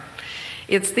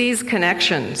It's these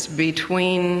connections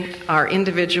between our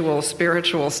individual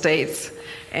spiritual states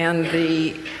and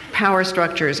the power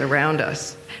structures around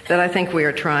us that I think we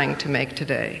are trying to make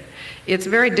today. It's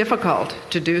very difficult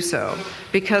to do so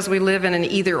because we live in an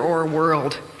either-or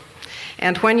world.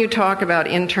 And when you talk about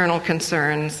internal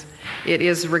concerns, it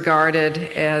is regarded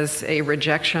as a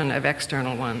rejection of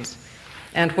external ones.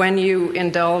 And when you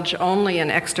indulge only in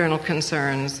external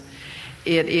concerns,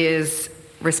 it is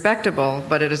respectable,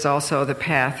 but it is also the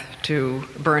path to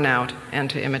burnout and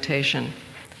to imitation.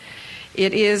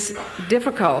 It is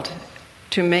difficult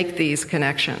to make these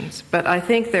connections, but I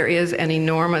think there is an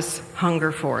enormous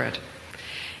hunger for it.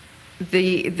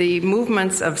 The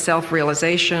movements of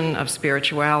self-realization, of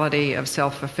spirituality, of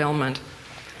self-fulfillment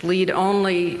lead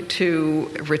only to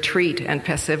retreat and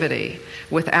passivity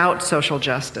without social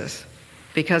justice,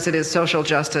 because it is social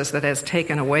justice that has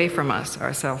taken away from us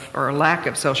or lack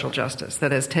of social justice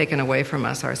that has taken away from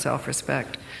us our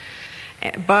self-respect.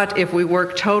 But if we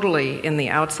work totally in the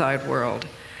outside world,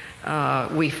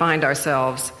 we find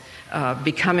ourselves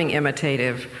becoming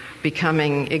imitative,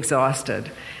 becoming exhausted,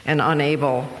 and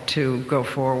unable to go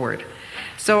forward.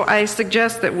 So I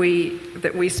suggest that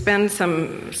we spend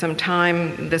some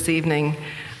time this evening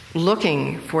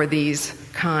looking for these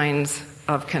kinds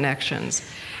of connections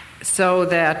so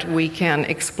that we can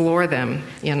explore them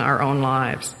in our own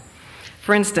lives.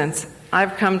 For instance,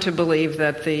 I've come to believe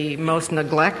that the most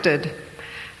neglected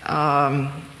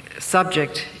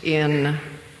subject in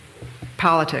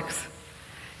politics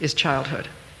is childhood.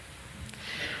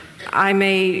 I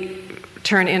may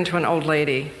turn into an old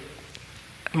lady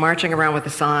marching around with a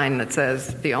sign that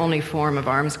says the only form of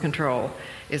arms control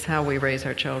is how we raise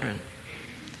our children.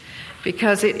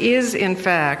 Because it is, in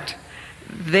fact,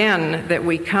 then that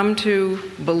we come to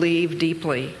believe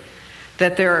deeply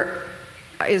that there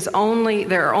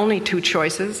are only two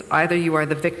choices: either you are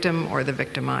the victim or the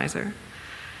victimizer.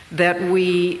 That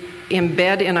we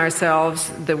embed in ourselves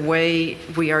the way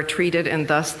we are treated and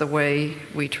thus the way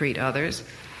we treat others.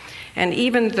 And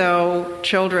even though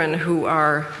children who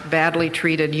are badly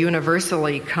treated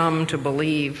universally come to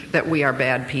believe that we are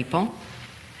bad people,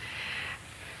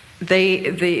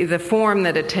 the form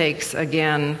that it takes,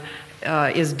 again,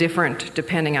 is different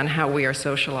depending on how we are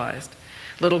socialized.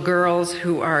 Little girls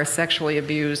who are sexually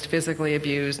abused, physically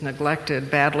abused, neglected,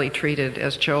 badly treated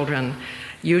as children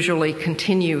usually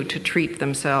continue to treat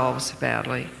themselves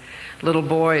badly. Little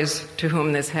boys to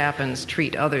whom this happens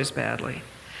treat others badly.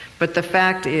 But the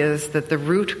fact is that the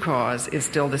root cause is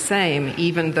still the same,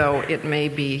 even though it may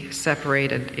be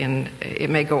separated it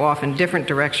may go off in different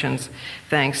directions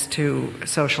thanks to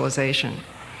socialization.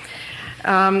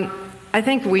 I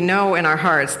think we know in our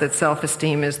hearts that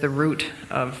self-esteem is the root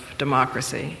of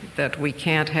democracy, that we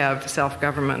can't have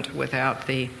self-government without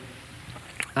the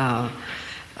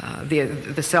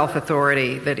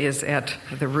self-authority that is at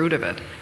the root of it.